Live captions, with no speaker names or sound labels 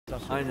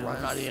I know. Right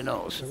out of your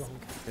nose.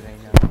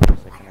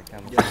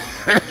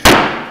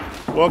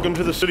 Welcome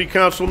to the City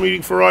Council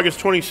meeting for August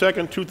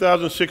 22nd,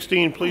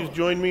 2016. Please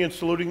join me in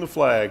saluting the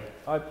flag.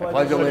 I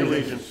pledge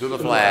allegiance to the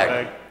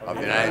flag of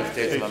the United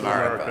States of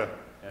America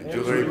and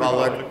to the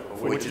republic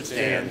for which it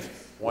stands,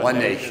 one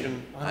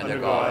nation, under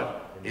God,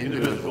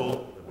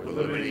 indivisible, with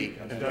liberty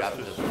and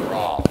justice for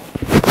all.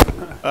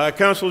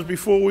 Councilors,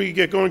 before we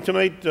get going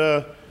tonight,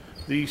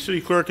 the city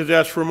clerk has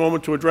asked for a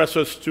moment to address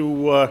us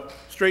to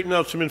straighten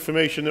out some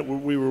information that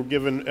we were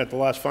given at the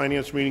last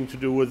finance meeting to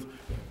do with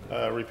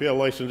repair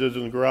licenses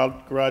and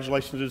garage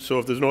licenses. So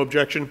if there's no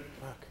objection,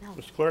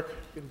 Mr. Clerk.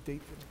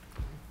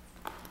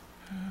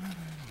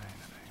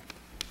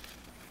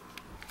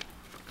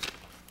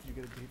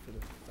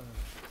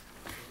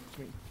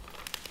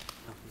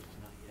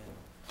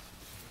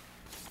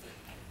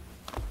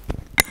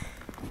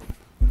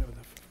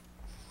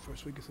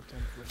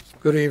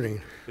 Good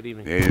evening. Good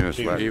evening.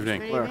 Good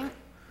evening.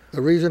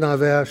 The reason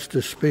I've asked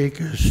to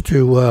speak is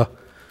to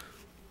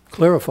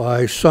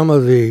clarify some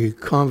of the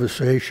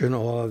conversation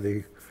or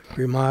the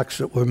remarks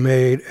that were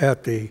made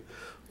at the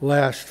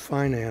last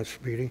finance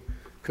meeting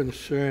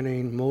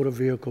concerning motor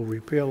vehicle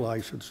repair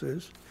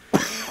licenses,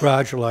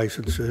 garage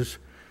licenses,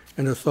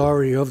 and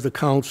authority of the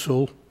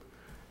council,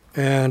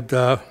 and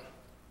a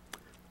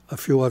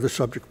few other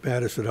subject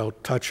matters that I'll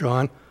touch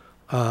on.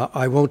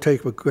 I won't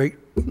take a great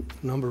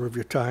number of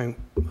your time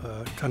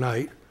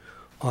tonight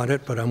on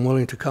it, but I'm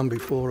willing to come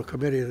before a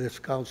committee of this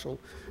council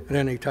at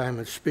any time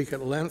and speak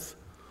at length,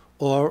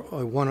 or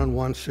a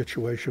one-on-one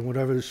situation,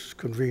 whatever is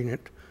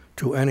convenient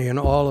to any and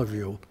all of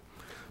you.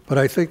 But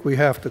I think we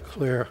have to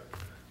clear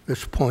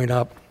this point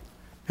up,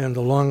 and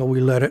the longer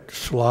we let it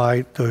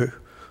slide, the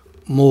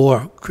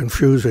more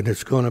confusing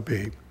it's going to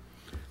be.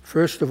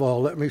 First of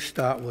all, let me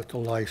start with the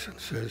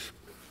licenses.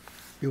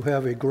 You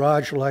have a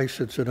garage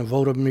license and a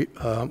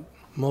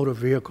motor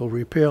vehicle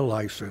repair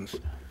license.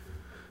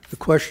 The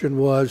question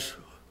was,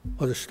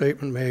 or the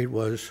statement made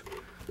was,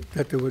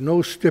 that there were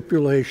no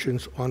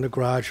stipulations on the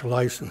garage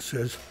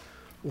licenses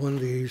when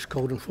these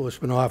code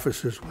enforcement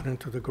officers went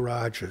into the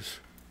garages.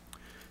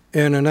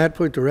 And on that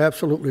point, they're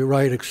absolutely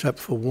right, except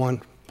for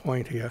one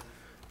point here,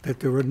 that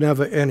there were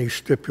never any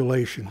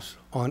stipulations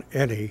on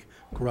any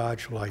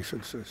garage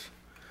licenses.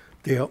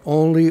 They are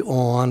only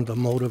on the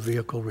motor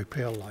vehicle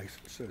repair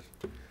licenses.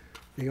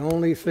 The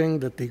only thing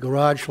that the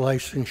garage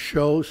license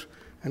shows,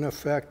 in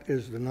effect,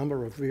 is the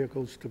number of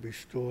vehicles to be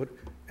stored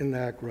in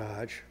that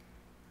garage.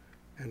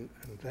 And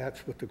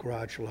that's what the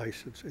garage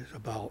license is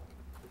about.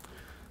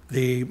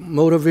 The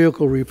motor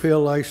vehicle repair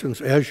license,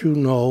 as you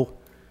know,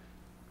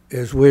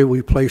 is where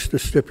we place the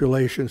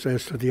stipulations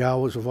as to the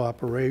hours of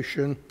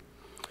operation,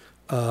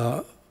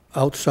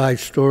 outside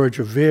storage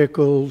of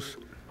vehicles,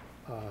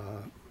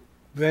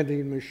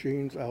 vending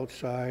machines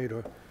outside,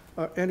 or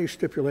any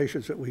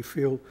stipulations that we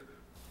feel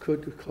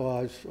could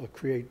cause or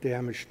create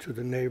damage to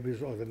the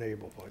neighbors or the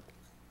neighborhood.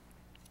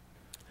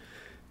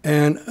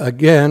 And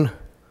again,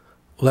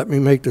 let me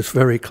make this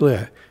very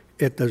clear.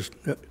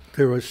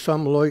 There are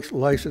some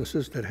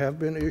licenses that have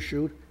been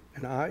issued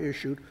and are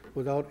issued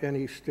without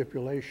any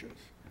stipulations.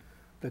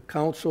 The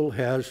council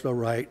has the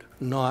right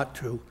not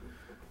to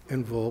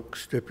invoke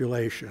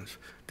stipulations.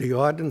 The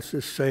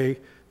ordinances say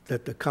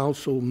that the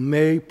council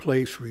may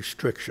place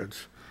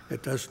restrictions.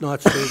 It does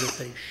not say that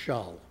they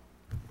shall.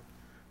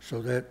 So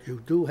that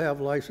you do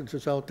have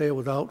licenses out there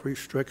without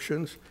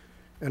restrictions,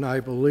 and I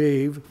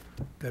believe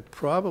that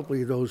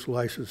probably those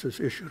licenses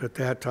issued at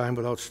that time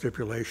without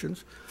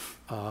stipulations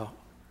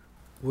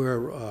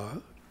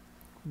were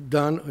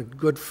done in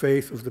good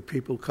faith of the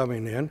people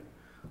coming in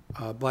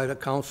by the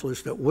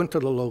councilors that went to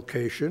the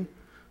location,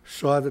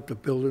 saw that the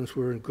buildings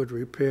were in good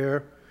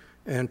repair,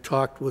 and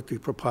talked with the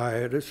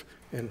proprietors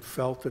and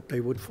felt that they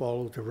would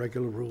follow the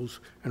regular rules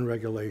and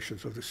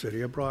regulations of the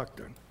city of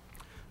Brockton.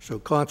 So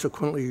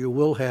consequently, you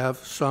will have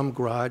some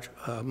garage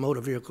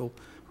motor vehicle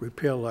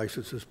repair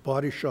licenses,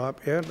 body shop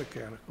and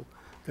mechanical,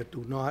 that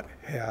do not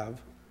have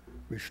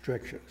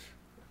restrictions.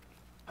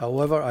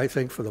 However, I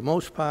think for the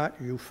most part,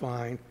 you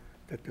find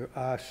that there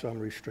are some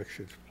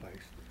restrictions placed.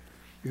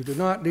 You do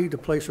not need to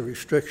place a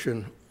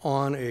restriction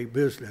on a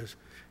business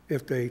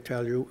if they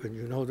tell you, and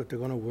you know that they're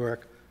going to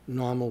work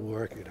normal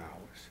working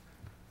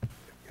hours.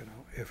 You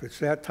know, if it's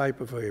that type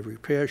of a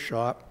repair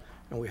shop,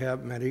 and we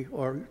have many,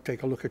 or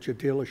take a look at your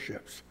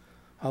dealerships.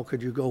 How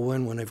could you go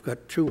in when they've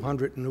got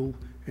 200 new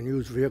and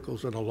used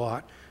vehicles in a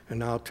lot and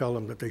now tell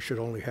them that they should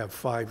only have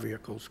 5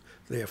 vehicles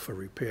there for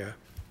repair?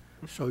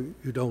 So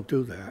you don't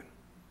do that.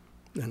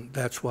 And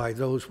that's why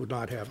those would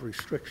not have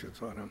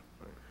restrictions on them.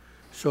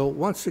 So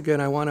once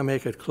again, I want to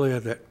make it clear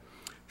that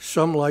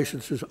some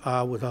licenses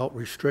are without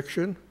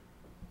restriction.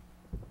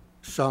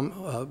 Some,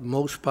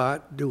 most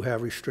part, do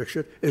have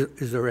restriction.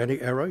 Is there any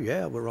error?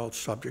 Yeah, we're all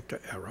subject to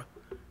error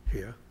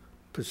here.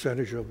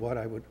 Percentage of what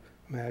I would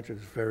imagine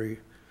is very,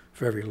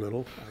 very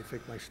little. I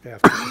think my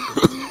staff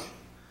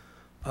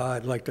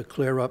I'd like to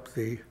clear up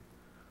the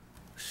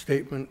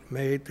statement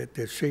made that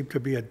there seemed to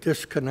be a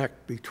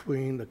disconnect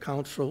between the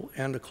council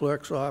and the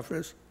clerk's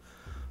office.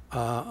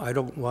 I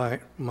don't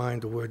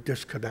mind the word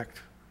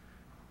disconnect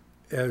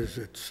as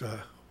it's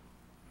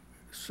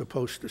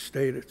supposed to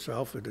state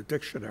itself in the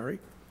dictionary,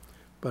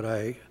 but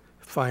I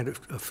find it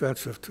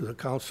offensive to the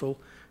council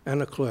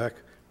and the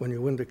clerk when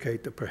you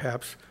indicate that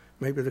perhaps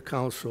maybe the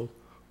council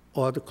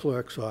or the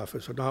clerk's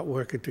office are not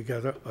working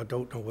together or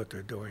don't know what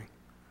they're doing.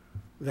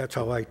 That's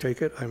how I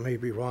take it. I may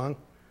be wrong,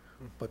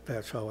 but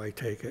that's how I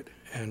take it,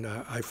 and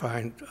I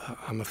find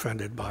I'm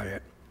offended by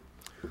it.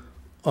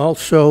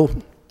 Also,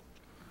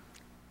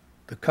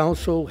 the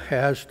council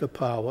has the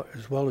power,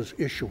 as well as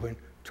issuing,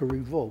 to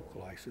revoke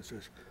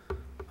licenses.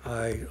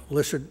 I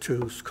listened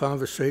to a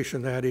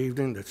conversation that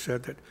evening that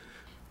said that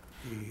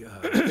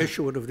the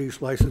issuing of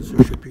these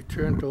licenses should be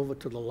turned over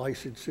to the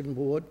licensing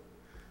board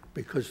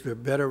because they're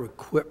better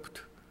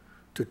equipped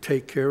to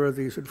take care of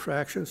these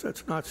infractions.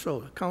 That's not so.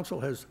 The council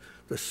has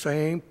the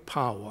same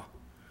power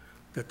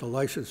that the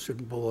licensing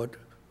board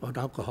on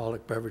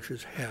alcoholic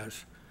beverages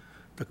has.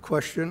 The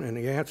question and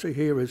the answer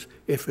here is,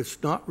 if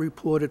it's not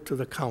reported to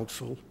the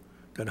council,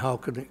 then how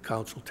can the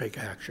council take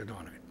action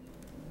on it?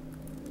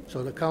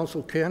 So the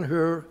council can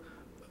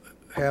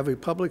have a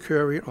public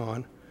hearing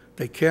on,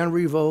 they can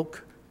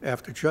revoke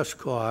after just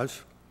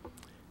cause,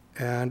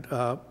 and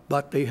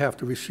but they have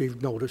to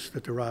receive notice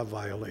that there are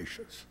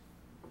violations.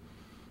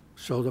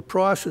 So the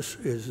process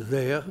is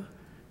there,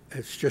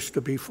 it's just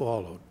to be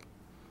followed.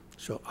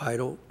 So I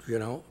don't,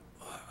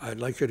 I'd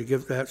like you to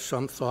give that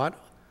some thought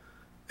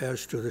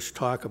as to this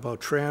talk about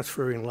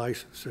transferring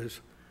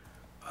licenses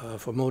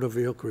for motor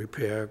vehicle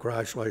repair,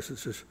 garage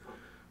licenses,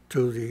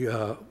 to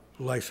the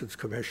License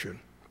Commission.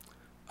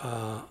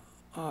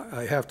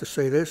 I have to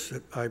say this,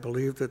 that I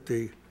believe that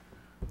the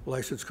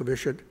License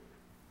Commission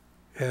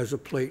has a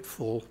plate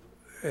full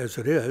as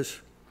it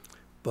is,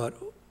 but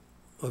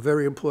a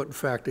very important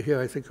factor here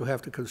I think you'll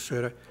have to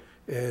consider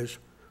is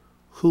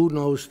who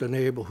knows the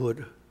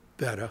neighborhood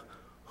better,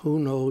 who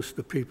knows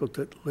the people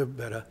that live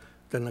better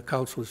than the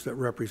councilors that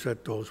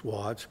represent those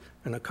wards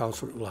and the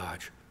council at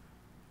large.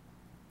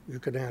 You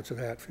can answer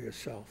that for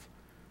yourself.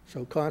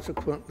 So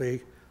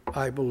consequently,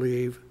 I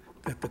believe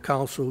that the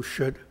council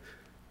should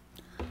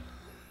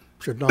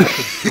not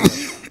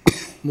consider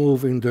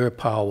moving their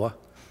power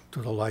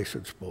to the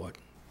license board,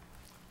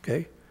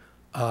 okay?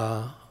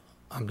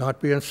 I'm not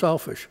being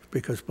selfish,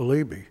 because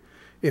believe me,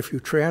 if you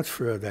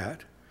transfer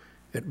that,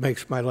 it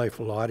makes my life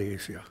a lot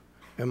easier,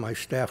 and my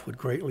staff would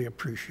greatly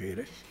appreciate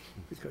it,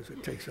 because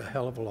it takes a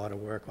hell of a lot of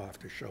work off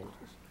their shoulders.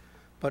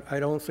 But I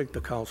don't think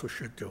the council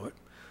should do it.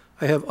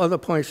 I have other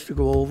points to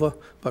go over,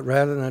 but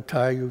rather than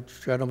tie you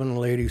gentlemen and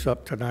ladies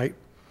up tonight,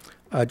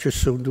 I'd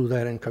just soon do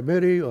that in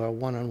committee, or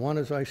one-on-one,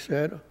 as I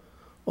said,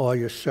 or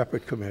your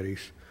separate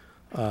committees.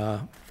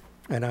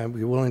 And I'd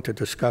be willing to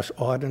discuss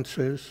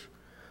ordinances.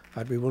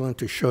 I'd be willing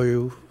to show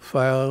you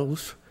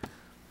files.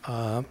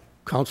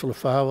 Councilor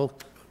Fowle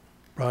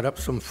brought up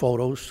some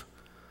photos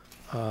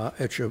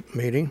at your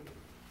meeting,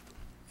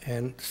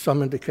 and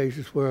some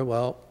indications were,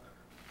 well,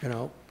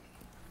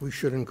 we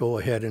shouldn't go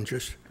ahead and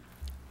just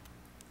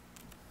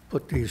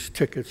put these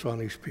tickets on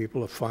these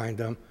people or fine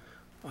them.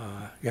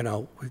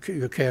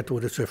 You can't do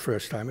it, it's their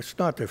first time. It's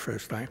not their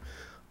first time.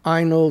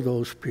 I know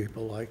those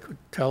people. I could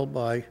tell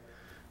by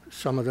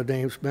some of the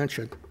names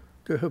mentioned.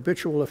 They're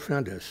habitual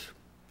offenders.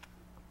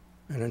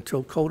 And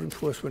until code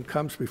enforcement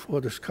comes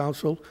before this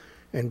council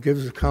and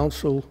gives the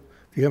council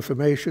the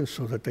information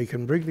so that they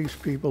can bring these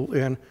people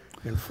in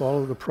and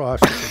follow the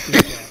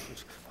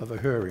process of a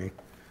hearing,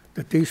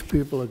 that these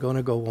people are going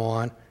to go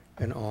on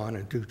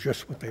and do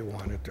just what they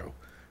want to do,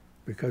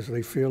 because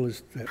they feel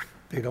is that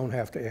they don't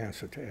have to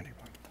answer to anyone.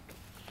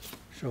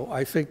 So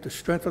I think the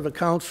strength of the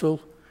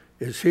council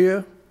is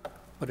here,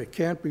 but it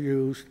can't be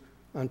used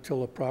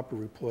until a proper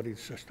reporting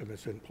system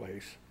is in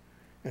place.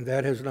 And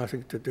that has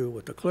nothing to do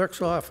with the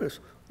clerk's office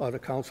or the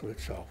council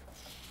itself,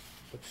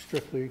 but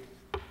strictly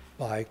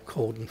by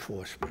code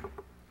enforcement.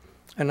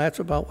 And that's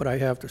about what I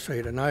have to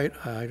say tonight.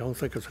 I don't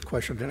think it's a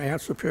question and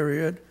answer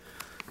period,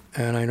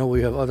 and I know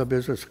we have other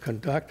business to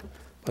conduct,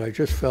 but I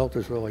just felt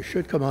as though I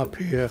should come up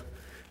here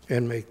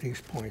and make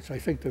these points. I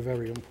think they're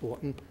very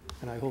important,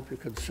 and I hope you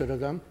consider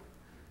them.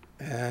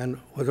 And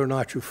whether or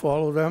not you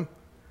follow them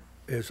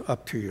is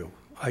up to you.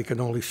 I can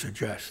only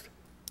suggest.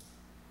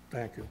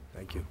 Thank you.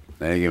 Thank you.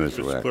 Thank you,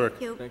 Mr. Mr. Clerk.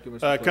 Clerk. Thank you, Mr.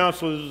 Clerk.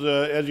 Councilors,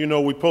 as you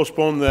know, we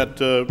postponed that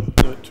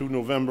to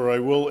November. I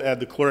will add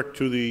the clerk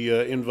to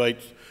the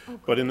invites,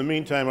 but in the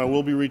meantime, I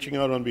will be reaching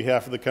out on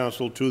behalf of the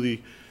council to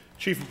the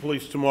chief of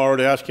police tomorrow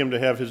to ask him to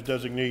have his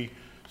designee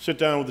sit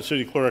down with the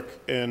city clerk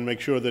and make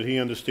sure that he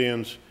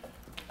understands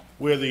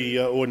where the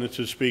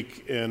ordinances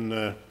speak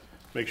and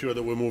make sure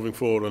that we're moving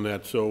forward on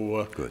that.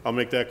 So I'll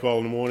make that call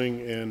in the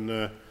morning,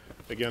 and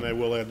again, I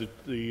will add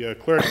the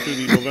clerk to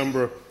the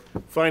November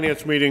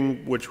finance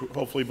meeting, which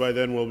hopefully by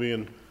then we'll be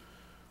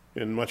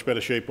in much better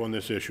shape on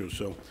this issue.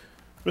 So,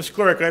 Mr.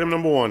 Clerk, item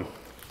number 1.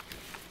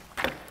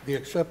 The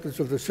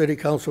acceptance of the City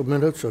Council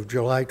minutes of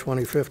July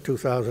 25th,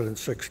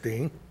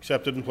 2016.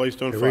 Accepted and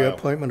placed on The file.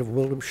 reappointment of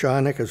William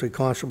Sharnick as a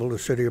constable of the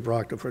City of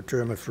Brockton for a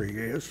term of 3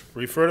 years.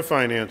 Refer to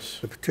Finance.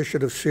 The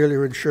petition of Celia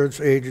Insurance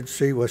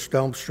Agency, West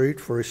Elm Street,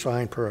 for a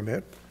sign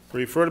permit.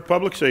 Refer to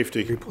Public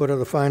Safety. Report of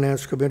the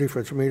Finance Committee for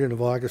its meeting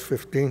of August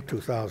 15th,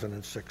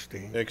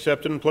 2016.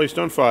 Accepted and placed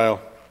on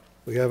file.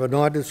 We have an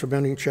ordinance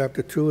amending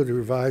Chapter 2 of the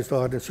revised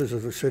ordinances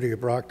of the City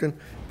of Brockton,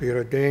 be it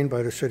ordained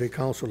by the City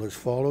Council as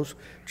follows.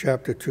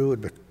 Chapter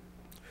 2,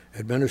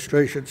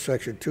 Administration,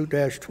 Section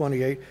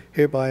 2-28,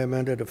 hereby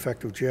amended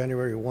effective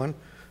January 1,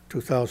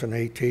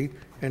 2018,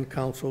 and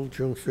Council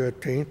June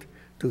 13th,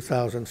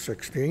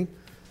 2016.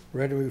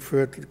 Read and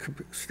referred to the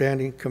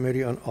Standing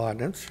Committee on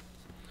Ordinance,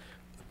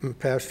 and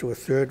passed to a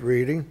third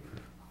reading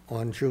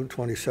on June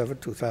 27,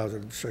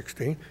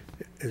 2016,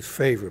 is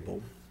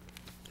favorable.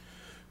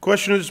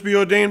 Question is to be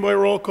ordained by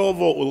roll call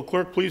vote. Will the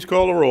clerk please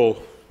call the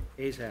roll?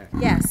 Azak.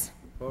 Yes.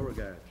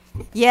 Beauregard.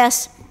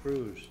 Yes.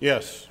 Cruz.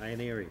 Yes.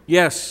 Ioneary.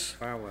 Yes.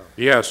 Farwell.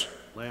 Yes.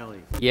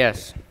 Lally.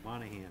 Yes.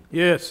 Monahan.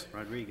 Yes.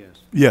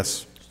 Rodriguez.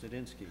 Yes.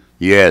 Studinsky.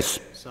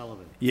 Yes.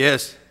 Sullivan.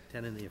 Yes.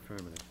 10 in the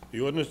affirmative. The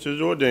ordinance is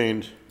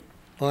ordained.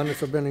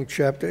 Ordinance amending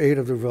Chapter 8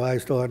 of the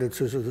revised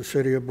ordinances of the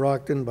City of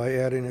Brockton by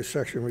adding a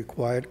section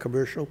required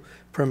commercial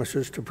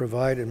premises to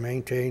provide and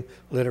maintain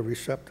litter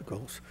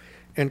receptacles.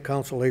 In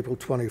Council, April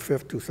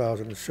 25th,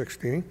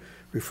 2016,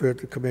 referred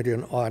to Committee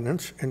on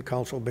Ordinance. In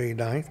Council, May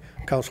 9th,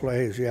 Councilor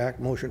Azak,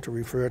 motion to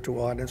refer to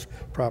ordinance,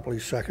 properly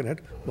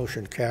seconded.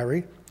 Motion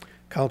carried.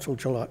 Council,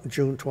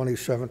 June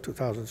 27th,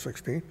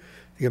 2016,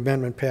 the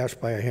amendment passed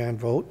by a hand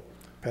vote.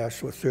 Passed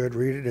to a third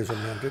reading as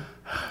amended.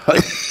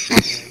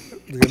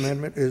 The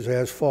amendment is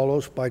as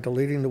follows: by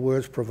deleting the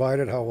words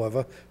provided,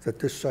 however, that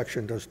this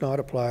section does not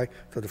apply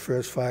to the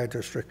first fire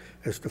district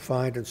as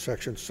defined in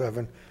Section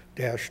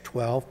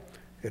 7-12.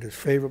 It is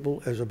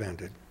favorable as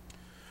amended.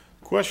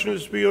 Question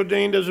is to be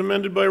ordained as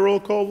amended by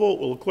roll call vote.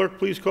 Will the clerk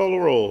please call the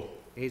roll?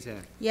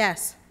 Azak.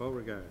 Yes.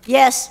 Beauregard.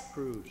 Yes.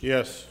 Cruz.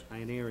 Yes.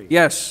 Ioneary.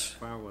 Yes.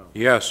 Farwell.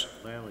 Yes.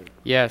 Lally.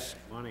 Yes.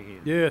 Monahan.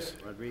 Yes.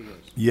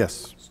 Rodriguez.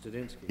 Yes.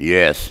 Studinsky.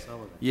 Yes.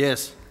 Sullivan.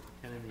 Yes.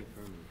 10 in the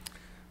affirmative.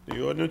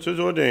 The ordinance is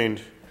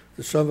ordained.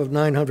 The sum of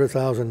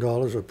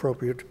 $900,000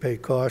 appropriate to pay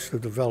costs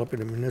of developing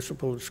the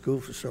municipal and school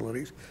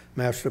facilities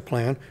master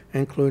plan,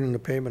 including the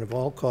payment of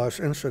all costs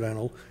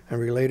incidental and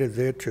related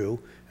thereto,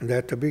 and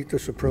that to meet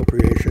this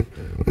appropriation,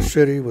 the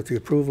city, with the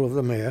approval of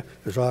the mayor,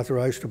 is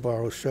authorized to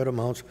borrow said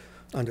amounts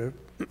under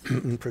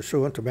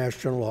pursuant to Mass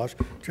General Laws,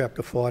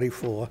 Chapter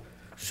 44,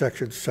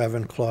 Section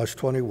 7, Clause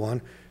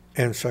 21,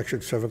 and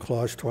Section 7,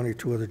 Clause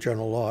 22 of the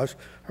General Laws,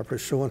 are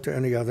pursuant to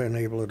any other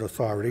enabling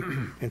authority,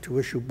 and to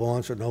issue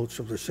bonds or notes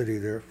of the city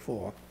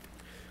therefore.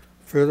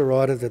 Further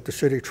ordered that the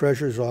city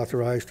treasurer is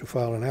authorized to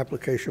file an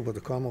application with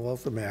the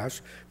Commonwealth of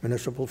Mass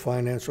Municipal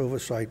Finance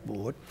Oversight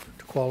Board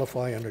to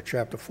qualify under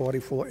Chapter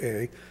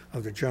 44A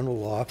of the General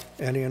Law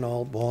any and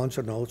all bonds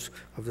or notes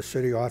of the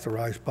city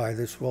authorized by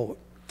this vote,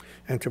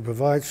 and to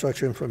provide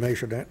such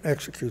information and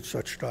execute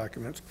such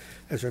documents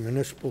as a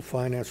Municipal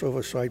Finance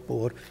Oversight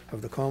Board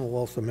of the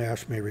Commonwealth of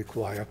Mass may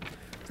require.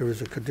 There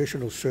is a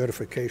conditional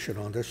certification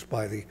on this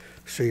by the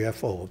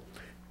CFO.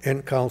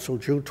 In Council,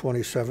 June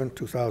 27,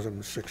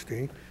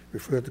 2016,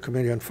 referred to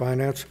Committee on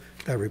Finance.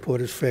 That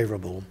report is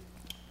favorable.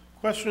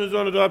 Question is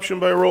on adoption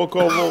by roll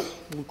call vote.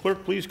 Will the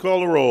clerk please call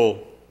the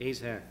roll?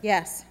 Azak.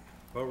 Yes.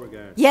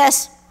 Beauregard.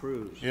 Yes.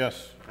 Cruz.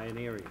 Yes.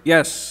 Ioneary.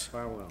 Yes.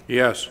 Farwell.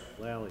 Yes.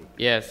 Lally.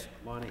 Yes.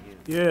 Monahan.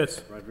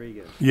 Yes.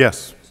 Rodriguez.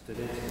 Yes.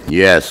 Studinsky.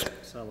 Yes.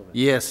 Sullivan.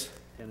 Yes.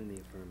 10 in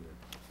the affirmative.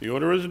 The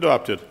order is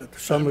adopted. The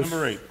sum Item is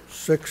number 8.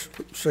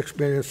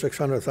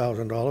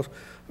 $6,600,000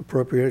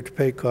 appropriated to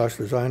pay costs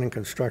designing and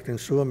constructing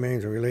sewer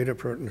mains and related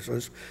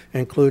appurtenances,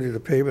 including the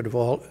payment of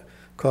all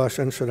costs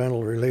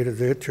incidental related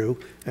thereto,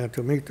 and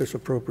to meet this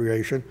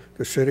appropriation,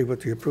 the city,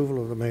 with the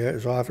approval of the mayor,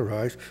 is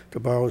authorized to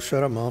borrow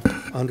said amount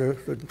under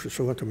the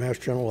pursuant to Mass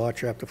General Law,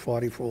 Chapter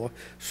 44,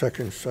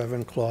 Section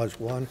 7, Clause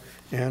 1,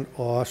 and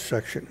or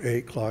Section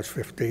 8, Clause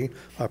 15,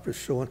 or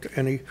pursuant to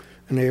any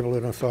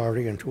enabling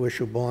authority, and to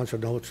issue bonds or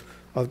notes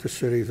of the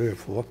city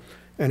therefore.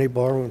 Any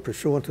borrowing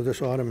pursuant to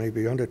this order may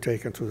be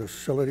undertaken through the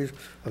facilities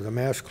of the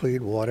Mass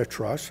Clean Water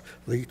Trust,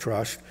 Lee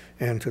Trust,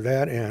 and to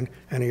that end,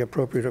 any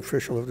appropriate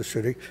official of the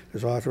city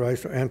is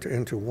authorized to enter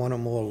into one or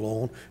more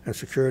loan and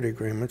security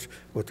agreements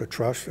with the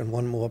trust and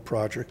one more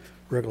project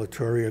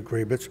regulatory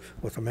agreements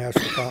with the Mass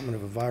Department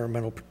of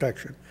Environmental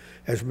Protection,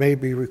 as may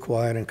be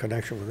required in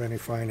connection with any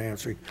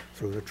financing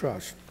through the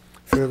trust.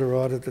 Further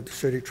ordered that the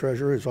city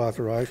treasurer is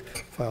authorized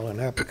to file an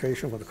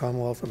application with the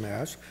Commonwealth of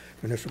Mass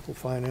Municipal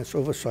Finance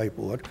Oversight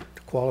Board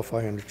to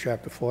qualify under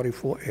Chapter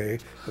 44A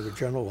of the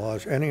General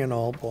Laws any and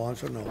all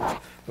bonds or notes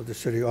of the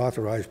city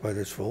authorized by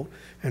this vote,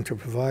 and to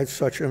provide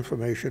such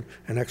information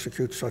and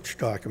execute such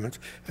documents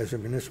as the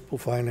Municipal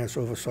Finance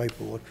Oversight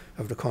Board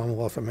of the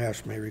Commonwealth of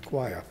Mass may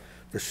require.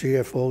 The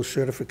CFO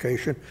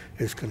certification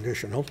is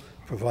conditional,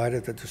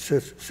 provided that the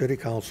City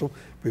Council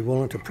be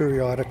willing to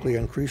periodically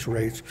increase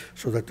rates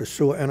so that the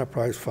Sewer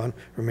Enterprise Fund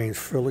remains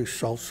fully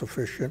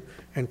self-sufficient.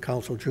 In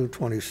Council, June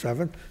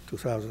 27,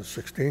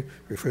 2016,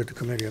 referred to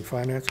Committee on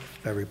Finance.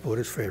 That report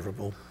is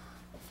favorable.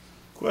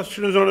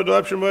 Question is on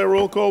adoption by a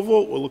roll call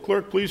vote. Will the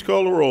clerk please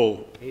call the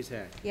roll?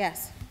 Azak.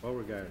 Yes.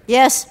 Beauregard.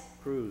 Yes.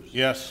 Cruz.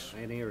 Yes.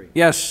 Ioneary.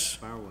 Yes.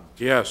 Farwell.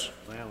 Yes.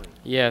 Lally.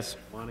 Yes.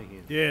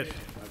 Monahan. Yes.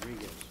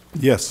 Rodriguez.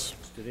 Yes.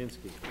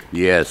 Studinsky.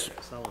 Yes.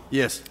 Sullivan.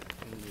 Yes.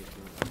 And in the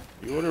affirmative.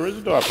 The order is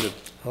adopted.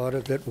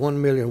 Ordered that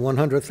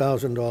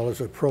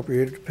 $1,100,000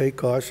 appropriated to pay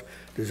costs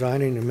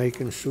designing and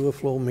making sewer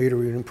flow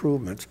metering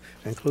improvements,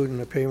 including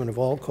the payment of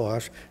all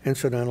costs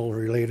incidental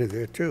and related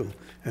thereto.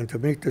 And to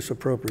meet this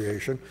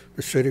appropriation,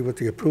 the city, with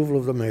the approval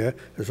of the mayor,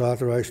 is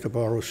authorized to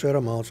borrow said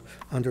amounts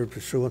under and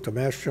pursuant to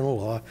Mass General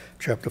Law,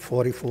 Chapter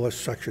 44,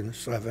 Section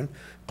 7,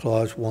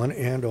 Clause 1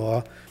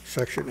 and/or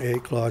Section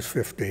 8, Clause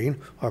 15,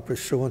 or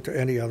pursuant to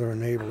any other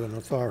enabling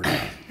authority,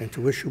 and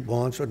to issue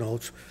bonds or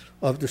notes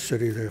of the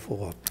city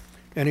therefore.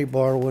 Any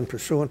borrowing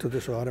pursuant to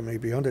this order may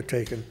be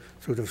undertaken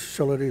through the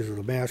facilities of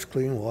the Mass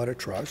Clean Water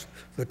Trust,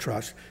 the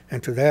Trust,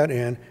 and to that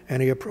end,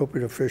 any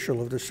appropriate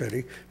official of the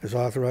city is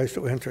authorized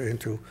to enter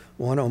into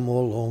one or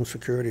more loan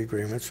security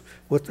agreements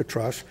with the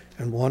Trust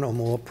and one or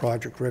more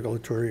project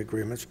regulatory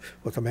agreements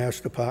with the Mass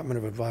Department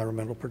of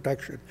Environmental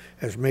Protection,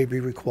 as may be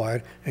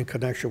required in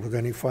connection with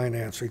any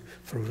financing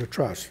through the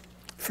Trust.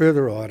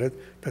 Further ordered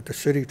that the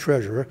city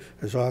treasurer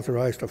is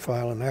authorized to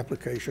file an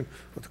application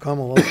with the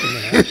Commonwealth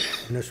of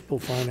Mass Municipal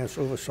Finance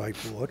Oversight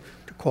Board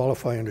to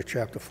qualify under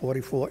Chapter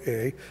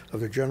 44A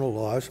of the general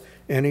laws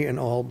any and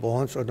all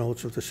bonds or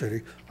notes of the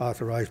city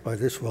authorized by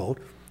this vote,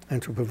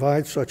 and to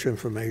provide such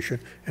information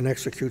and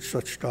execute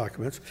such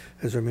documents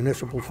as the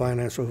Municipal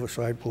Finance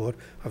Oversight Board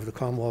of the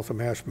Commonwealth of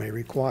Mass may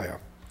require.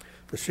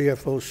 The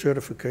CFO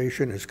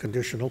certification is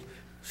conditional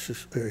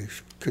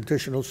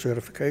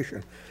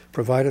certification,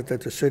 provided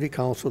that the City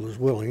Council is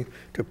willing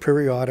to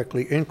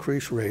periodically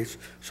increase rates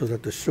so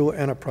that the Sewer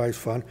Enterprise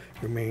Fund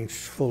remains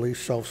fully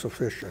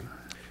self-sufficient.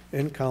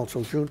 In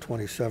Council, June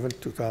 27,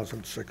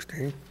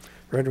 2016,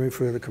 read and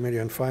refer to the Committee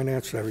on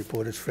Finance. That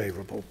report is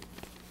favorable.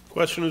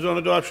 Question is on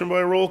adoption by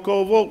a roll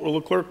call vote. Will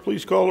the clerk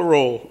please call the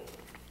roll?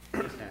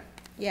 Azak.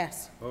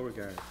 Yes.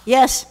 Beauregard.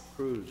 Yes.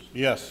 Cruz.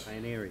 Yes.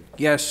 Ioneary.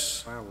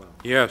 Yes. Farwell.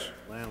 Yes.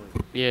 Lally.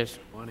 Yes.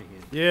 Monahan.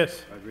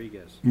 Yes.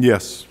 Rodriguez.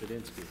 Yes.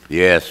 Studinsky.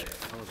 Yes.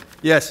 Sullivan.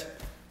 Yes.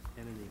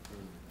 And in the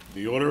affirmative.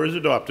 The order is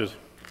adopted.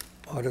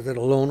 Order that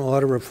a loan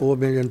order of $4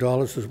 million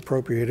is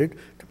appropriated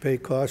to pay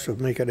costs of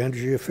making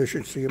energy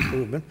efficiency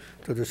improvement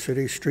to the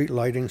city's street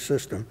lighting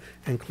system,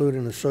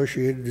 including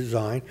associated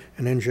design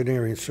and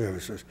engineering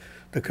services,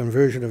 the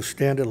conversion of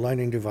standard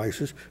lighting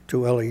devices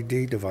to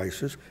LED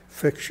devices,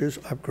 fixtures,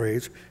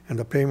 upgrades, and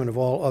the payment of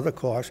all other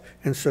costs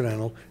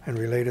incidental and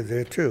related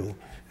thereto.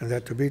 And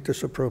that to meet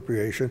this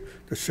appropriation,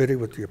 the city,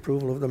 with the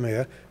approval of the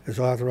mayor, is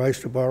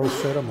authorized to borrow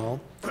said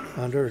amount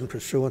under and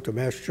pursuant to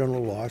Mass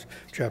General Laws,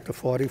 Chapter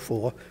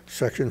 44,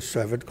 Section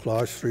 7,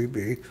 Clause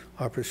 3B,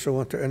 or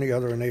pursuant to any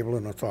other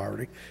enabling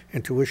authority,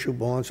 and to issue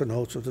bonds or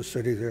notes of the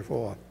city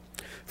therefore.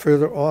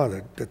 Further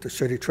ordered that the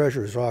city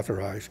treasurer is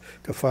authorized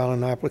to file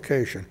an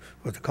application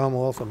with the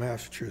Commonwealth of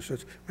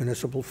Massachusetts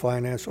Municipal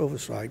Finance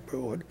Oversight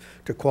Board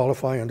to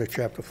qualify under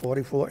Chapter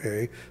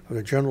 44A of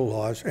the general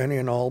laws any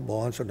and all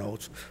bonds or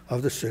notes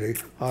of the city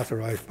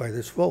authorized by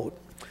this vote,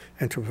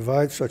 and to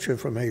provide such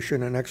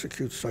information and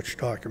execute such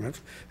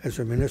documents as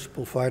the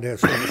Municipal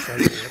Finance Oversight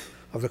Board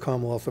of the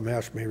Commonwealth of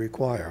Mass may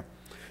require.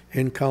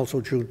 In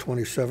Council, June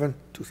 27,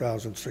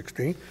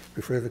 2016,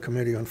 refer to the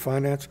Committee on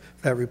Finance.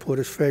 That report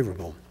is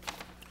favorable.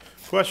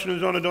 Question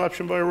is on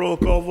adoption by a roll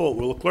call vote.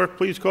 Will the clerk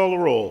please call the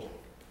roll?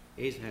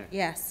 Azak.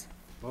 Yes.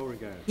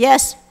 Beauregard.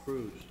 Yes.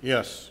 Cruz.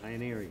 Yes.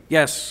 Ioneary.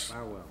 Yes.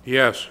 Farwell.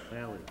 Yes.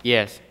 Lally.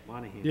 Yes.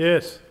 Monahan.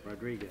 Yes.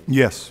 Rodriguez.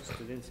 Yes.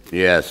 Studinsky.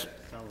 Yes.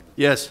 Sullivan.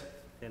 Yes.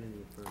 And in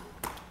the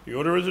affirmative. The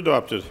order is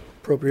adopted.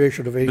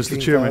 Appropriation of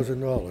Mr. Chairman.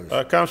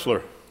 $18,000.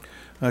 Counselor,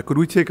 Could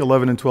we take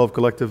 11 and 12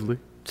 collectively?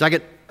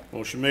 Second.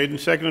 motion made and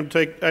seconded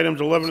to take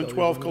items 11 and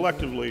 12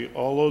 collectively.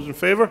 All those in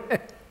favor?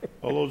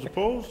 All those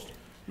opposed?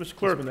 Mr.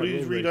 Clerk,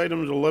 please read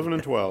items 11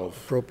 and 12.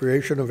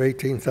 Appropriation of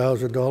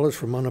 $18,000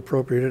 from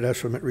unappropriated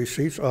estimate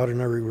receipts,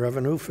 ordinary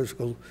revenue,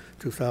 fiscal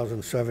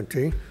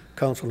 2017.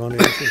 Council on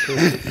Aging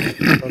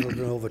purposes other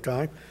than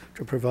overtime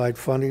to provide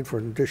funding for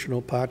an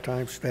additional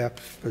part-time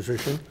staff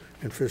position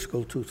in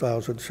fiscal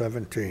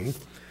 2017.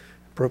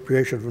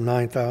 Appropriation of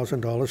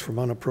 $9,000 from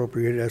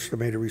unappropriated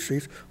estimated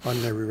receipts,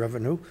 ordinary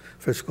revenue,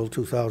 fiscal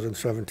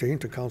 2017,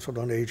 to Council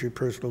on Aging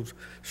Personal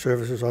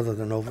Services other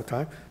than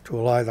overtime, to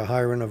allow the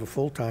hiring of a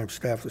full-time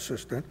staff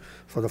assistant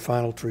for the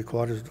final 3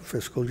 quarters of the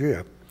fiscal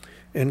year.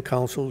 In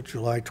Council,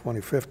 July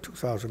 25,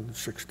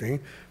 2016,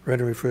 read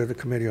and refer to the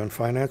Committee on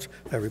Finance.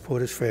 That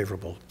report is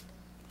favorable.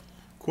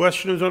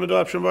 Question is on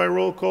adoption by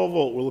roll call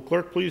vote. Will the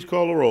clerk please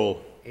call the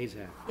roll?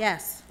 Azak.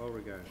 Yes.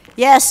 Beauregard.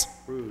 Yes.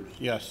 Cruz.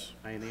 Yes.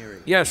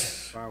 Ioneary.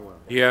 Yes. Farwell.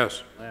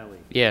 Yes. Lally.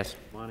 Yes.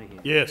 Monahan.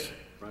 Yes.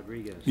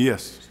 Rodriguez.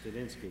 Yes.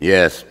 Studinsky.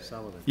 Yes.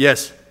 Sullivan.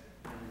 Yes.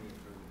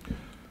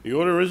 The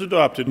order is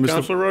adopted.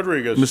 Councilor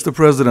Rodriguez. Mr.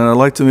 President, I'd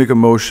like to make a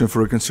motion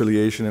for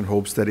reconciliation in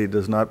hopes that it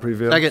does not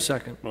prevail.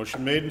 Second.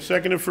 Motion made and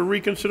seconded for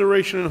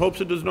reconsideration in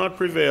hopes it does not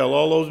prevail.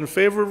 All those in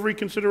favor of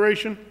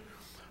reconsideration?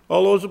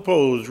 All those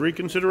opposed?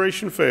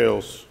 Reconsideration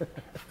fails.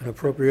 An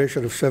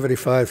appropriation of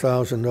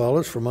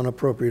 $75,000 from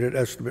unappropriated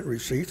estimate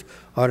receipts,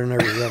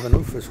 ordinary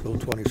revenue, fiscal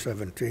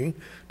 2017,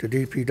 to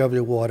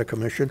DPW Water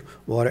Commission,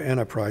 Water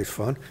Enterprise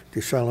Fund,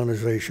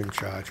 desalinization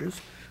charges,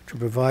 to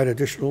provide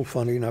additional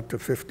funding up to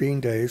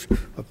 15 days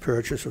of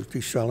purchase of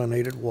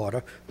desalinated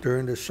water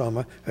during the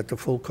summer at the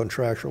full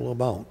contractual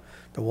amount.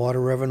 The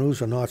water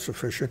revenues are not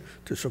sufficient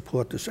to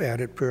support this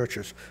added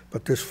purchase,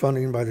 but this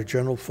funding by the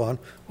general fund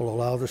will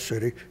allow the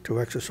city to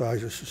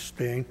exercise a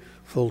sustained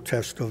full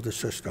test of the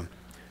system.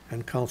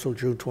 And Council,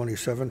 June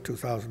 27,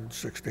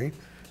 2016,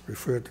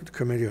 referred to the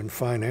Committee on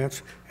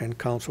Finance, and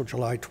Council,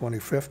 July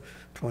 25,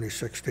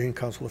 2016.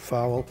 Councilor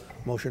Farwell,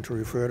 motion to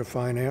refer to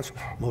Finance.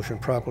 Motion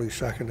properly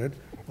seconded.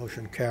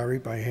 Motion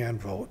carried by hand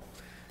vote.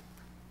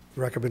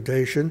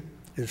 Recommendation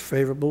is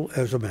favorable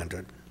as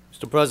amended.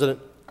 Mr. President,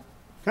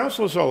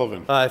 Councilor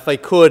Sullivan. if I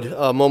could,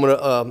 a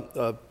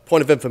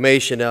point of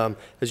information.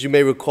 As you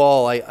may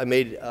recall, I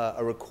made a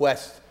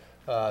request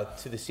to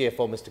the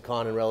CFO, Mr.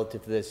 Conan,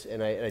 relative to this,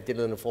 and I did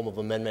it in the form of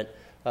amendment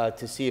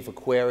to see if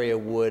Aquaria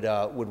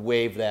would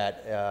waive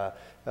that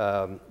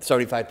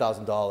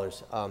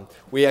 $75,000.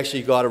 We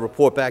actually got a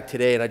report back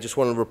today, and I just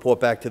wanted to report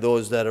back to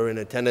those that are in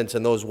attendance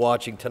and those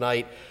watching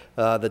tonight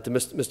that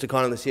Mr.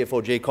 Conan, the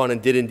CFO, Jay Conan,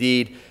 did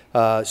indeed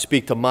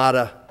speak to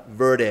Marta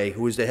Verde,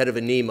 who is the head of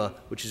Anima,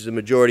 which is the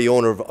majority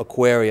owner of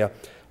Aquaria.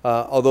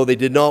 Although they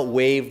did not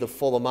waive the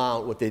full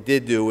amount, what they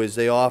did do is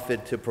they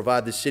offered to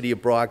provide the city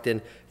of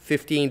Brockton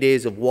 15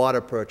 days of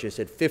water purchase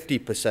at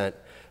 50%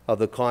 of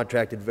the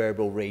contracted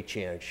variable rate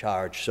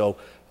charge. So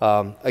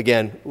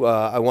again,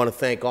 I want to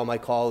thank all my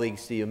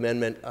colleagues. The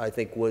amendment, I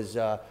think, was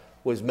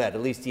met,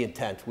 at least the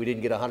intent. We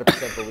didn't get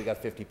 100%, but we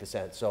got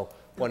 50%. So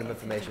point of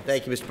information.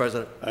 Thank you, Mr.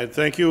 President. I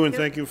thank you, and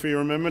thank you for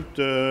your amendment.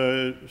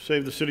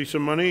 Save the city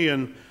some money,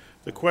 and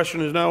the question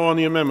is now on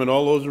the amendment.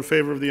 All those in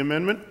favor of the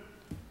amendment?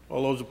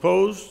 All those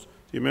opposed?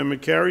 The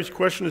amendment carries.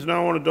 Question is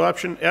now on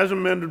adoption as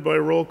amended by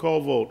a roll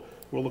call vote.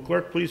 Will the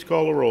clerk please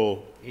call the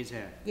roll?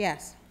 Azak.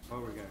 Yes.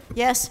 Beauregard.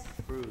 Yes.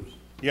 Cruz.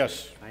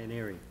 Yes.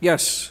 Ioneary.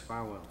 Yes.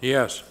 Farwell.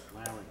 Yes.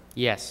 Lally.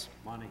 Yes.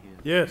 Monahan.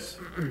 Yes.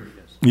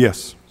 Rodriguez.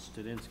 Yes.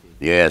 Studinsky.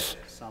 Yes.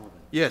 Sullivan.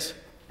 Yes.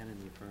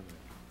 Kennedy, affirmative.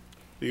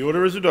 The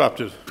order is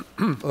adopted.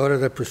 Order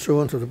that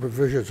pursuant to the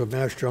provisions of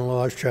Mass General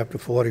Laws, Chapter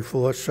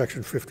 44,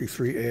 Section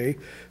 53A,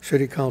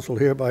 City Council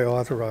hereby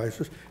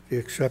authorizes the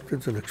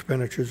acceptance and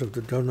expenditures of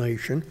the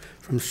donation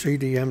from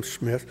CDM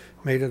Smith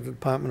made to the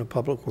Department of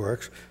Public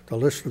Works. The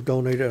list of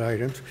donated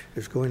items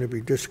is going to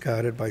be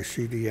discarded by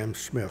CDM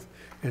Smith.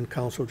 In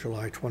Council,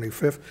 July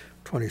 25th,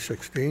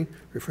 2016.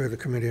 Refer to the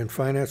Committee on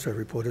Finance. That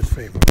report is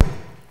favorable.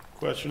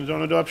 Question is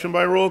on adoption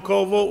by roll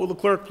call vote. Will the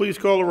clerk please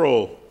call the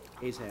roll?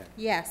 Azak.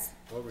 Yes.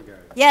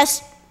 Beauregard.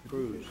 Yes.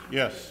 Cruz.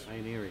 Yes.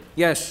 Ioneary.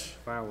 Yes.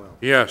 Farwell.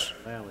 Yes.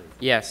 Lally.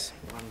 Yes.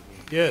 Monahan.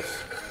 Yes.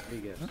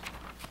 Rodriguez.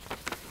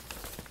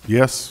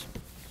 Yes.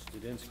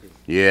 Studinsky.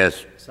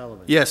 Yes.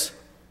 Sullivan. Yes.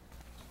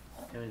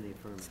 Kennedy,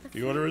 affirmative.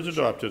 The order is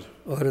adopted.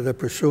 Order that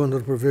pursuant to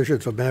the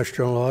provisions of Mass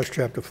General Laws,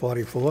 Chapter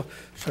 44,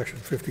 Section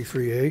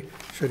 53A,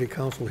 City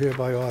Council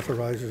hereby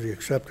authorizes the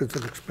acceptance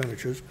and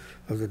expenditures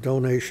of the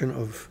donation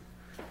of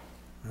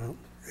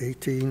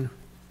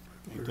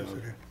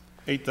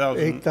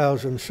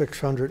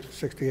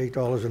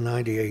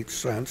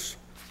 $8,668.98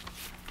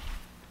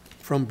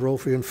 from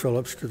Brophy and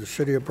Phillips to the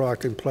City of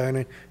Brockton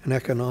Planning and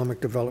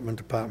Economic Development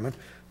Department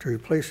to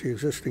replace the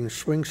existing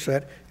swing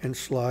set and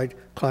slide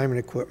climbing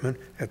equipment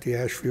at the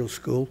Ashfield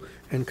School.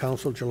 In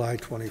Council, July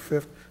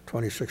 25th,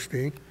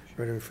 2016.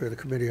 Ready for the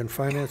Committee on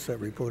Finance. That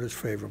report is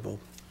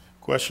favorable.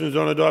 Question is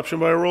on adoption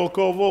by a roll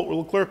call vote.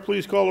 Will the clerk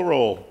please call the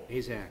roll?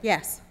 Azak.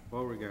 Yes.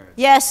 Beauregard.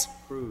 Yes.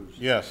 Cruz.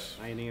 Yes.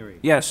 Ioneary.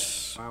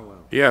 Yes.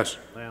 Farwell. Yes.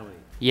 Lally.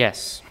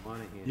 Yes.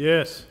 Monahan.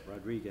 Yes.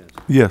 Rodriguez.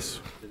 Yes.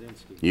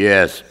 Studinsky.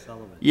 Yes.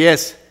 Sullivan.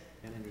 Yes.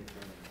 Kennedy,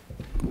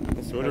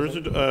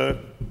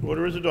 affirmative.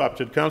 Order is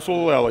adopted.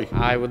 Councilor Lally.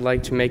 I would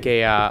like to make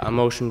a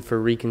motion for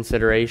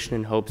reconsideration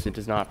in hopes it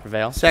does not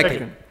prevail.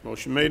 Second.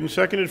 Motion made and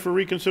seconded for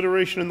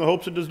reconsideration in the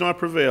hopes it does not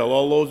prevail.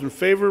 All those in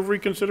favor of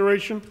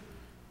reconsideration?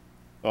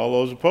 All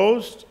those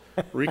opposed?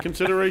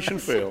 Reconsideration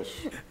fails.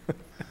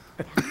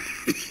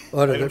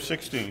 Order Item that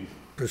 16.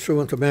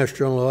 pursuant to Mass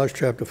General Laws,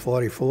 Chapter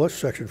 44,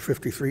 Section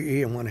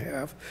 53E and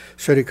 1/2,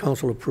 City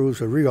Council approves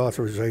a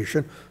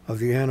reauthorization of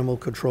the Animal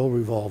Control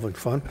Revolving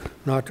Fund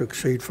not to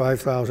exceed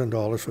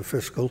 $5,000 for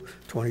fiscal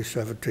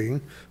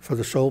 2017 for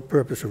the sole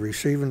purpose of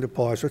receiving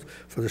deposits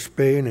for the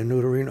spaying and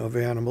neutering of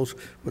animals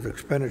with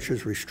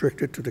expenditures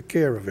restricted to the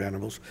care of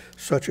animals,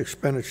 such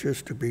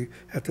expenditures to be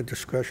at the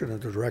discretion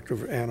of the Director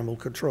of Animal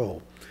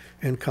Control.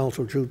 In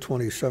Council, June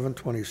 27,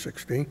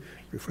 2016.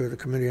 Refer to the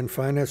Committee on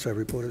Finance. That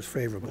report is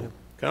favorable.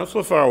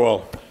 Councilor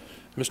Farwell.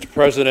 Mr.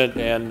 President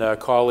and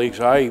colleagues,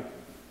 I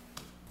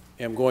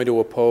am going to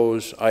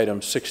oppose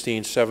items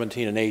 16,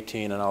 17, and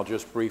 18, and I'll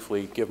just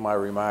briefly give my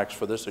remarks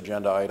for this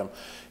agenda item.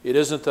 It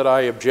isn't that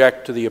I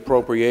object to the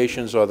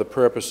appropriations or the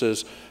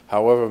purposes.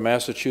 However,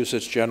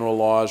 Massachusetts general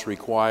laws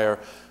require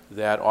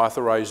that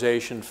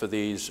authorization for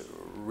these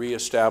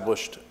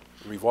reestablished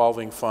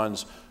revolving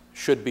funds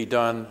should be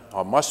done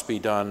or must be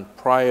done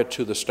prior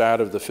to the start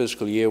of the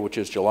fiscal year, which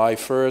is July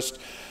 1st.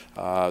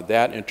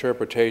 That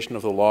interpretation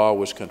of the law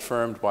was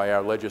confirmed by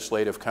our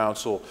legislative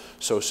council.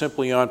 So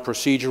simply on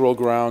procedural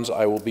grounds,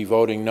 I will be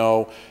voting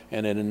no,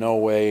 and in no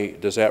way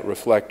does that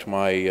reflect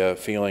my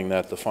feeling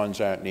that the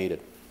funds aren't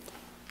needed.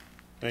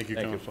 Thank you,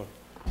 Counselor.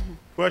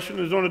 Question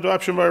is on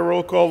adoption by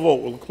roll call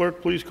vote. Will the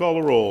clerk please call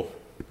the roll?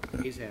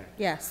 Azak.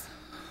 Yes.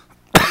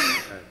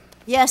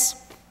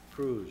 Yes.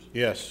 Cruz.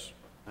 Yes.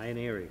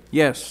 Ioneary.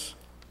 Yes.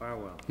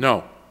 Farwell.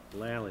 No.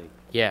 Lally.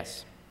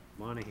 Yes.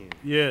 Monahan.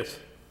 Yes.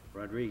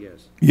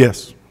 Rodriguez.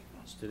 Yes.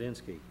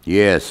 Studinsky.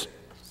 Yes.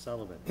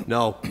 Sullivan.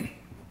 No. 8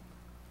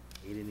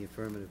 in the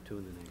affirmative, 2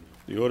 in the negative.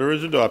 The order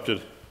is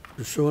adopted.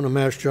 Pursuant to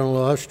Mass General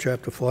Laws,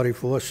 Chapter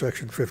 44,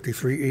 Section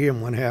 53E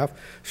and 1/2,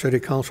 City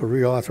Council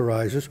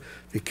reauthorizes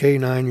the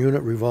K-9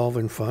 Unit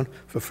Revolving Fund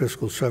for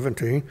fiscal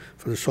 17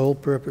 for the sole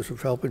purpose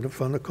of helping to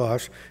fund the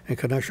costs in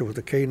connection with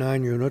the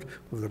K-9 unit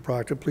of the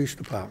Brockton Police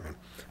Department.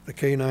 The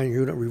K-9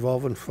 Unit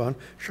Revolving Fund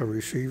shall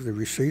receive the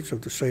receipts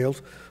of the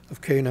sales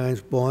of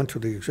K-9's bond to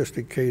the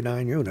existing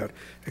K-9 unit.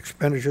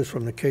 Expenditures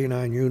from the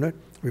K-9 Unit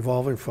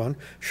Revolving Fund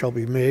shall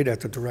be made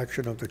at the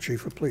direction of the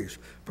Chief of Police,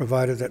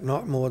 provided that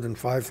not more than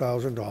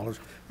 $5,000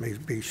 may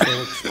be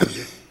so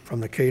expended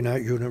from the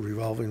K-9 Unit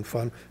Revolving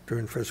Fund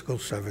during fiscal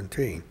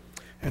 17.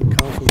 And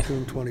Council,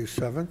 June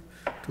 27,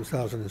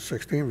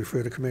 2016,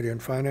 refer to Committee on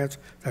Finance.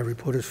 That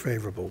report is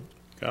favorable.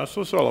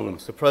 Counselor Sullivan.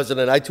 Mr.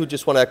 President, I too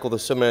just want to echo the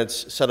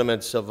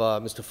sentiments of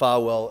Mr.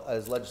 Farwell.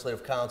 As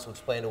legislative counsel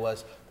explained to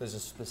us, there's a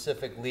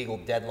specific legal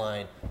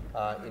deadline.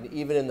 And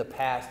even in the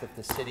past, if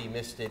the city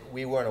missed it,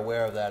 we weren't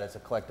aware of that as a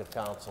collective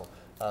council.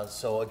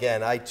 So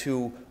again, I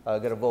too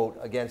going to vote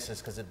against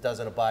this because it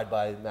doesn't abide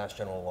by Mass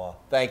General Law.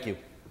 Thank you.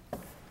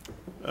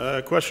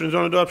 Question is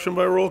on adoption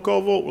by roll call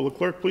vote. Will the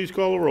clerk please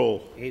call the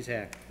roll?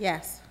 Azak.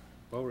 Yes.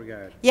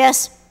 Beauregard.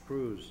 Yes.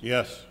 Cruz.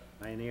 Yes.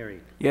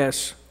 Ioneary.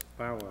 Yes.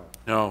 Farwell.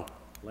 No.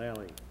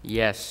 Lally.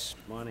 Yes.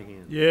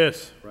 Monahan.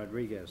 Yes.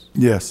 Rodriguez.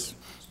 Yes.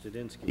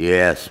 Studinsky.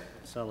 Yes.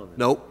 Sullivan.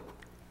 Nope.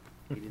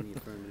 8 in the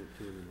affirmative,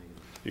 2 in the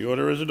negative. The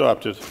order is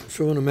adopted.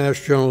 Pursuant to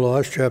Mass General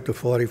Laws, Chapter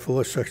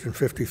 44, Section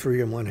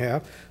 53 and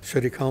 1/2,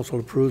 City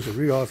Council approves the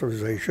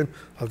reauthorization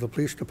of the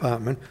Police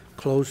Department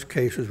Closed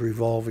Cases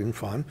Revolving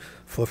Fund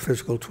for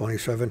fiscal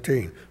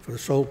 2017 for the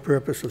sole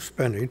purpose of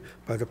spending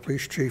by the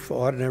Police Chief for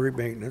ordinary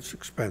maintenance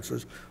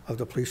expenses of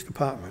the Police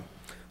Department.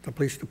 The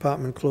Police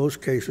Department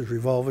Closed Cases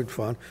Revolving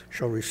Fund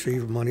shall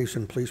receive monies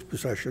in police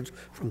possessions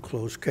from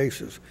closed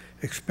cases.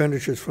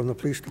 Expenditures from the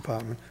Police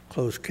Department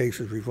Closed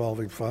Cases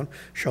Revolving Fund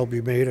shall be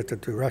made at the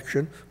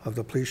direction of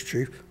the Police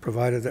Chief,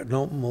 provided that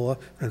no more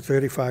than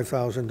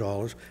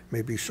 $35,000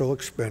 may be so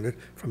expended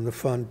from the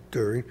fund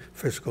during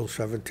fiscal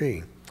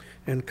 17.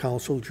 In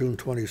Council, June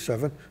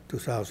 27,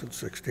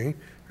 2016.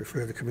 Refer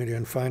to the Committee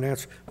on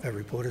Finance. That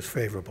report is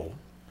favorable.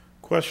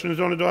 Question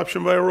is on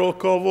adoption by a roll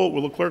call vote.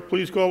 Will the clerk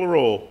please call the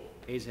roll?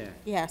 Azak.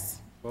 Yes.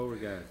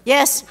 Beauregard.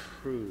 Yes.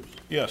 Cruz.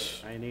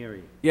 Yes.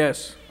 Ioneary.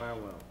 Yes.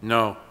 Farwell.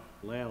 No.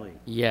 Lally.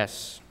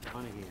 Yes.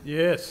 Monahan.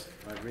 Yes.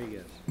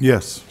 Rodriguez.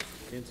 Yes.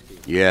 Studinsky.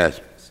 Yes.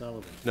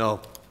 Sullivan.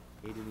 No.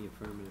 8 in the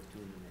affirmative, 2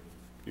 in the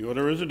negative. The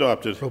order is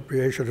adopted.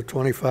 Appropriation of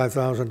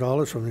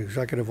 $25,000 from the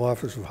Executive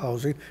Office of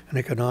Housing and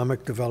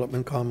Economic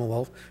Development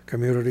Commonwealth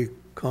Community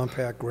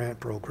Compact Grant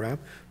Program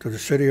to the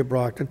City of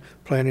Brockton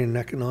Planning and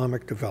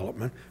Economic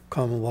Development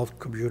Commonwealth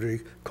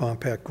Community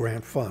Compact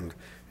Grant Fund.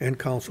 In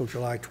Council,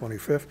 July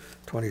 25th,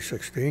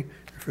 2016.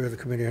 Refer to the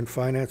Committee on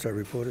Finance. That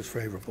report is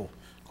favorable.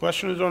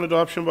 Question is on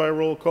adoption by a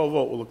roll call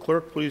vote. Will the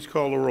clerk please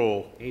call the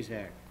roll?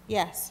 Azak.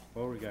 Yes.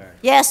 Beauregard.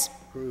 Yes.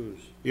 Cruz.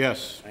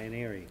 Yes.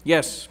 Ioneary.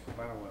 Yes.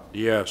 Farwell.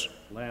 Yes.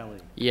 Lally.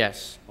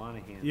 Yes.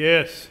 Monahan.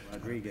 Yes.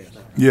 Rodriguez.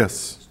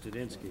 Yes.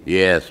 Studinsky.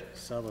 Yes.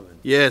 Sullivan.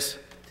 Yes.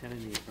 10 in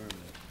the affirmative.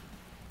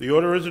 The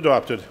order is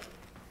adopted.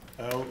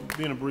 We'll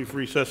be in a brief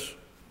recess.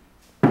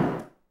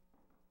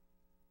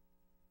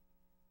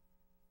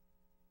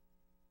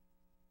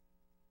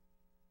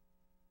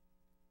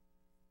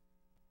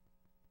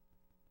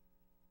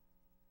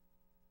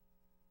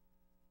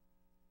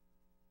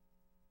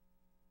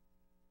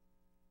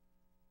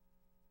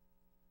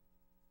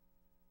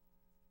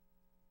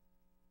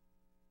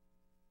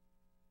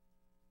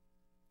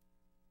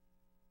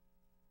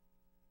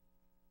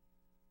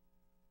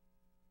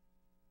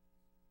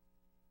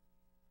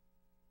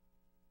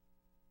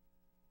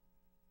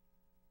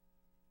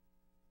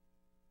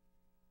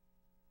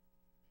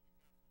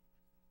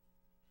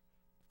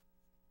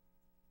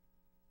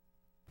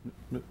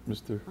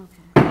 Mr.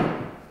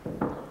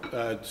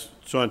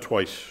 It's on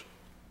twice.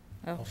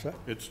 All set?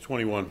 It's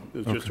 21.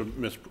 It's just a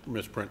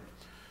misprint.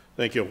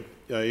 Thank you.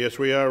 Yes,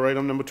 we are.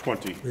 Item number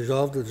 20.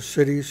 Resolved that the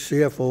city's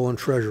CFO and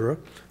treasurer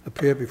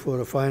appear before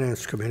the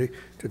Finance Committee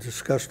to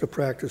discuss the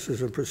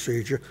practices and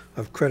procedure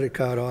of credit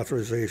card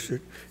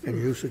authorization and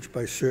usage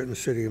by certain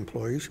city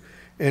employees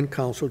and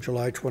council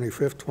July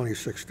 25th,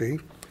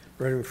 2016.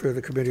 Ready to refer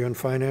the Committee on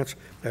Finance.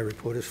 That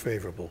report is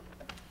favorable.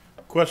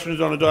 Questions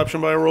on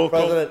adoption by a roll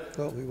call? President,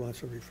 Oh, he wants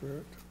to refer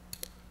it.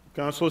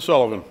 Councilor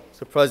Sullivan.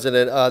 Mr.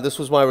 President, this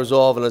was my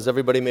resolve, and as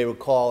everybody may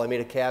recall, I made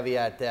a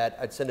caveat that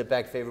I'd send it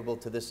back favorable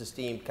to this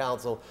esteemed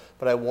council,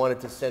 but I wanted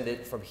to send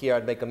it from here.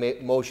 I'd make a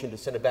motion to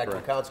send it back to the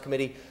Accounts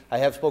Committee. I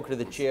have spoken to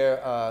the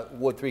chair,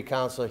 Ward 3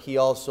 Councilor. He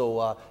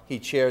also, he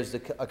chairs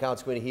the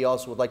Accounts Committee. He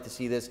also would like to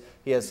see this.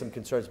 He has some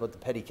concerns about the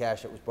petty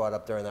cash that was brought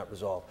up during that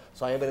resolve.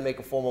 So I am going to make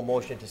a formal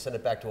motion to send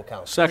it back to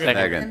Accounts. Second.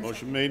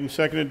 Motion made and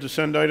seconded to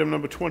send item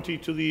number 20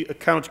 to the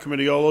Accounts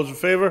Committee. All those in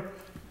favor?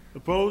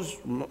 Opposed?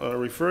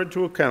 Referred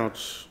to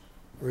Accounts.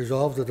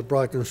 Resolved that the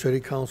Brockton City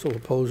Council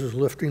opposes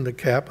lifting the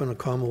cap on the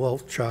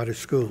Commonwealth Charter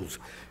Schools.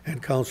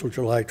 And Council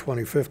July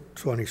 25th,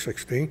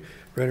 2016.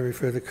 Ready to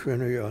refer the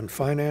Committee on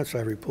Finance.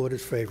 Our report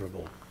is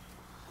favorable.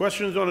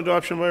 Questions on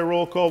adoption by a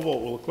roll call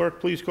vote. Will the clerk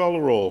please call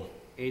the roll?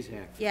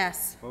 Azak.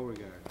 Yes.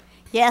 Beauregard.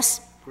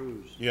 Yes.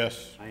 Cruz.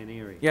 Yes.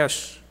 Ioneary.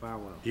 Yes.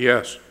 Farwell.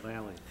 Yes.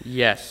 Lally.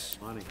 Yes.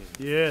 Monahan.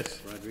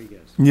 Yes.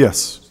 Rodriguez.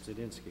 Yes.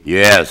 Studinsky.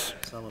 Yes.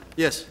 Sullivan.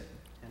 Yes.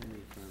 10 in the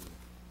affirmative.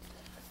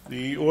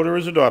 The order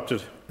is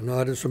adopted. An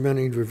ordinance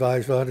amending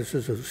revised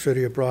ordinances of the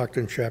City of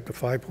Brockton, Chapter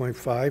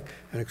 5.5,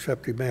 and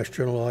accepting Mass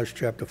General Laws,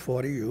 Chapter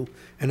 40U,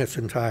 in its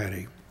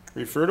entirety.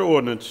 Refer to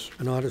ordinance.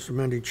 An ordinance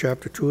amending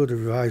Chapter 2 of the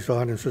revised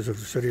ordinances of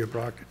the City of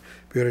Brockton,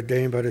 be it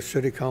ordained by the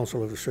City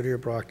Council of the City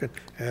of Brockton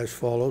as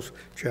follows.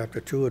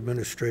 Chapter 2,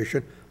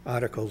 Administration,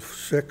 Article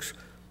 6,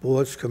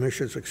 Boards,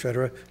 Commissions,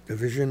 etc.,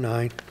 Division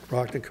 9,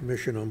 Brockton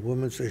Commission on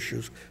Women's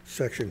Issues,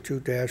 Section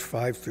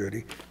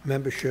 2-530,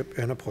 Membership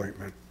and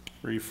Appointment.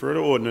 Refer to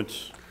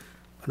ordinance.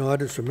 An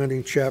ordinance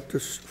amending Chapter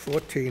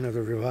 14 of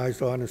the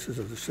revised ordinances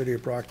of the City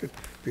of Brockton,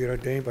 be it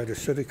ordained by the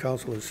City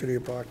Council of the City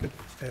of Brockton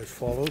as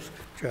follows.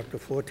 Chapter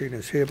 14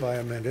 is hereby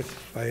amended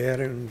by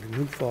adding the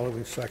new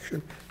following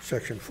section,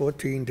 Section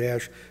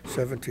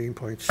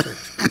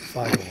 14-17.6,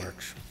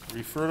 fireworks.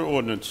 Refer to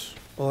ordinance.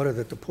 Order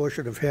that the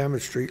portion of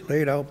Hammond Street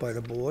laid out by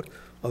the Board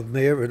of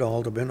Mayor and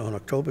Aldermen on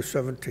October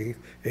 17,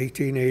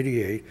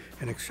 1888,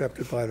 and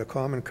accepted by the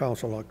Common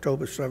Council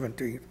October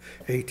 17,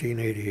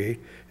 1888,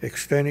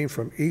 extending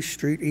from East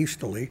Street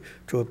easterly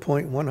to a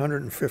point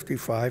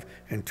 155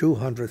 and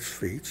 200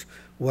 feet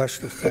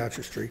west of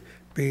Thatcher Street,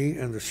 be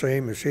and the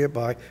same is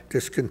hereby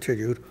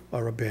discontinued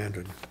or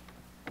abandoned.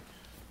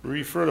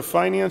 Refer to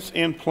finance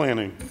and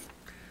planning.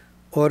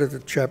 Order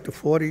that Chapter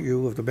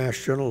 40U of the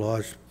Mass General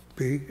Laws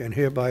be and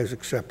hereby is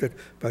accepted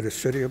by the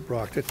City of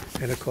Brockton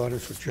in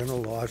accordance with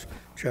General Laws,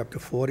 Chapter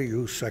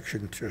 40U,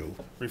 Section 2.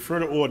 Refer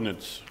to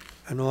ordinance.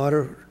 An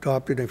order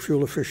adopting a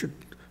fuel-efficient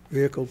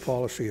vehicle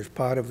policy as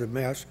part of the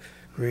Mass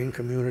Green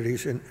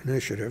Communities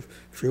Initiative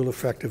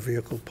Fuel-Effective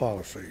Vehicle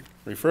Policy.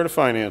 Refer to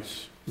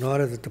finance. In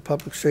order that the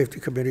Public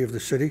Safety Committee of the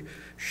city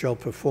shall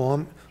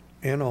perform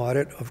an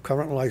audit of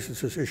current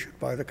licenses issued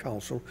by the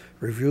council,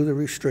 review the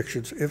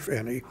restrictions, if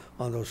any,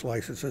 on those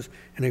licenses,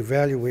 and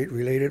evaluate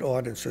related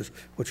ordinances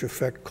which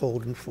affect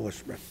code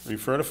enforcement.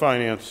 Refer to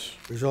finance.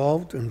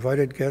 Resolved,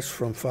 invited guests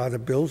from Father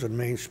Bill's in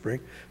Mainspring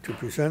to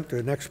present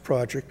their next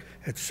project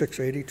at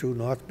 682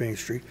 North Main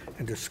Street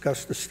and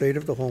discuss the state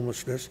of the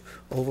homelessness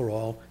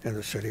overall in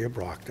the city of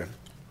Brockton.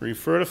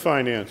 Refer to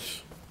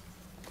finance.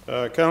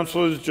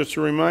 Councilors, just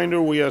a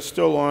reminder, we are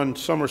still on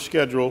summer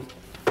schedule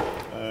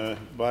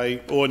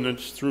by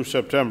ordinance through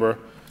September.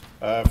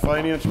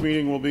 Finance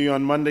meeting will be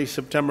on Monday,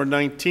 September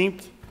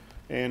 19th,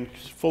 and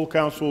full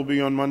council will be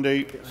on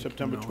Monday,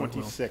 September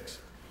 26th.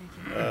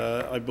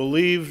 I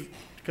believe,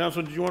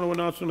 Council, did you want to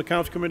announce an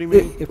accounts committee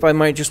meeting? If I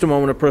might, just a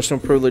moment of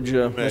personal privilege,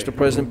 Mr.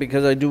 President,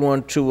 because I do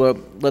want to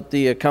let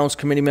the accounts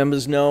committee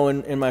members know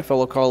and my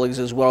fellow colleagues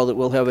as well that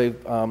we'll have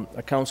a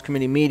accounts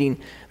committee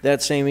meeting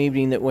that same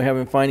evening that we're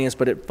having finance,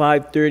 but at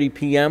 5:30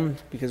 p.m.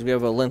 because we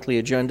have a lengthy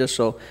agenda.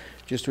 So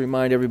just to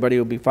remind everybody,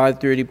 it'll be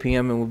 5:30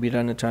 p.m. and we'll be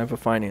done in time for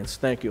finance.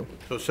 Thank you.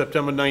 So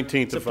September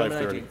 19th at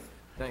 5:30.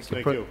 Thank you. Thank you.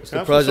 Mr.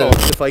 Councilor President,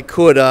 Sullivan. if I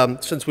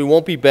could, since we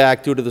won't be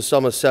back due to the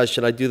summer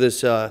session, I do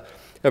this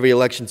every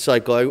election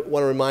cycle. I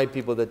want to remind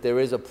people that there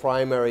is a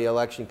primary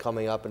election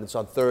coming up, and it's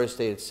on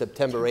Thursday. It's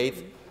September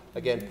 8th.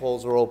 Again,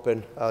 polls are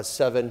open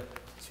 7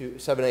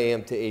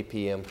 a.m. to 8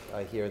 p.m.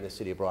 Here in the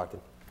city of Brockton.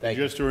 Thank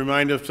you. Just a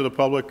reminder to the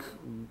public,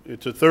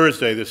 it's a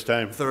Thursday this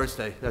time.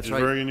 Thursday, that's It's right.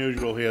 very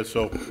unusual here,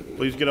 so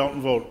please get out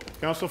and vote.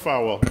 Councilor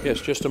Farwell. Yes,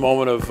 just a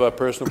moment of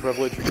personal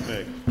privilege.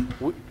 May.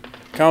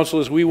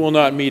 Councilors, we will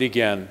not meet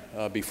again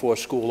before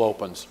school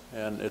opens,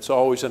 and it's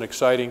always an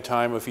exciting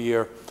time of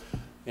year.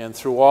 And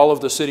through all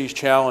of the city's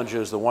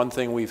challenges, the one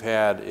thing we've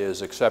had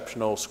is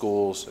exceptional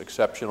schools,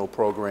 exceptional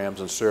programs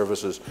and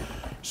services.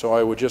 So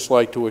I would just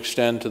like to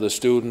extend to the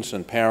students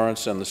and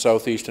parents and the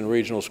Southeastern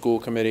Regional School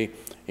Committee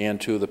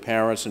and to the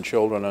parents and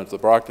children of the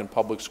Brockton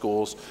Public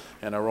Schools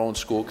and our own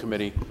school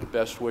committee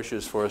best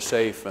wishes for a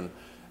safe and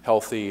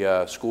healthy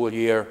school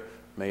year.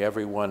 may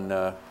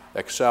everyone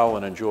excel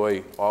and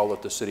enjoy all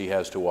that the city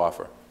has to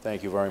offer.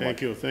 Thank you very much.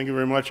 Thank you. Thank you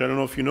very much. I don't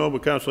know if you know,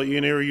 but Councilor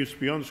Ian Airy used to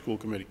be on the school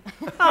committee.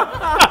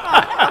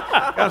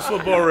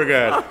 Councilor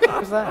Beauregard.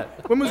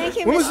 When was Thank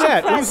you, when was Mr.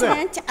 that? When was that?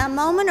 President. A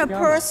moment of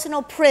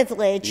personal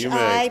privilege. You may.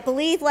 I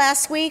believe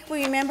last week,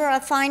 we remember our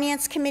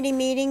Finance Committee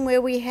meeting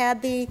where we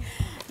had the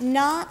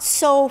not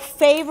so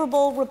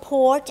favorable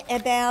report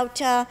about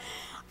the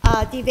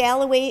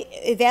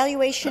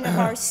evaluation of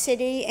our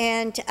city,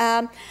 and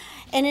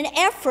in an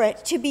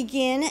effort to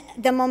begin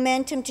the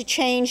momentum to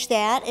change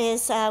that,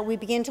 as we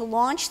begin to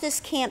launch this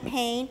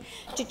campaign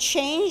to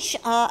change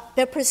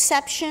the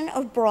perception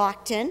of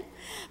Brockton,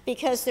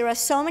 because there are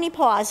so many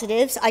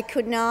positives. I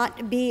could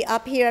not be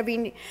up here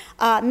every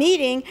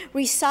meeting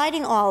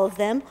reciting all of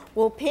them.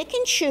 We'll pick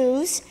and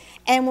choose,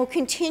 and we'll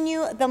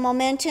continue the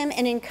momentum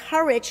and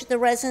encourage the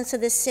residents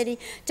of this city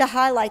to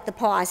highlight the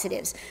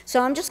positives.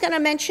 So I'm just going to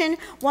mention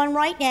one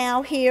right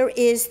now here,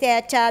 is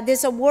that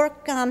there's a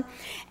work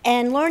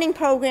and learning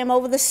program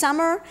over the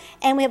summer,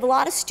 and we have a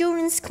lot of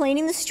students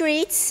cleaning the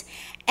streets.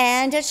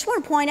 And I just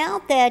want to point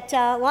out that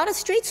a lot of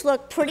streets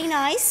look pretty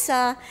nice,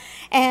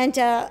 and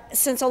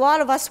since a lot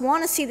of us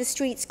want to see the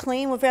streets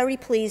clean, we're very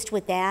pleased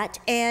with that.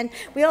 And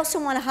we also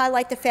want to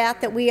highlight the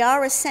fact that we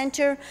are a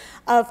center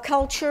of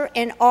culture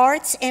and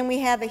arts, and we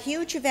have a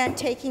huge event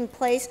taking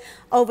place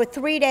over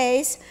 3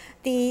 days,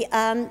 the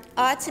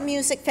Arts and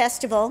Music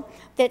Festival,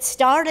 that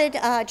started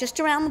just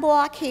around the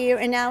block here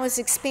and now has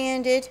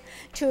expanded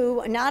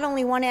to not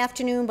only one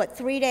afternoon but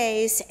 3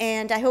 days.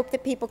 And I hope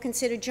that people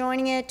consider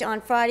joining it on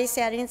Friday,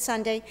 Saturday, and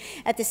Sunday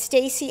at the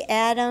Stacey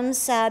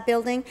Adams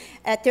building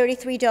at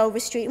 33 Dover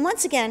Street. And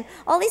once again,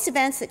 all these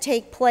events that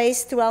take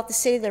place throughout the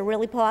city that are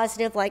really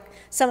positive, like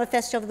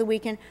Summerfest over the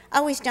weekend,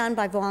 always done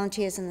by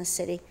volunteers in the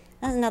city.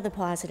 That's another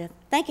positive.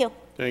 Thank you.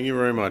 Thank you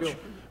very much.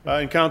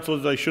 And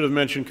councilors, I should have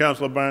mentioned,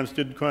 Councilor Barnes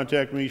did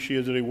contact me. She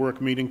is at a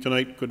work meeting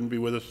tonight, couldn't be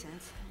with us.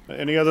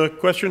 Any other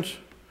questions?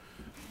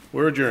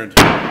 We're adjourned.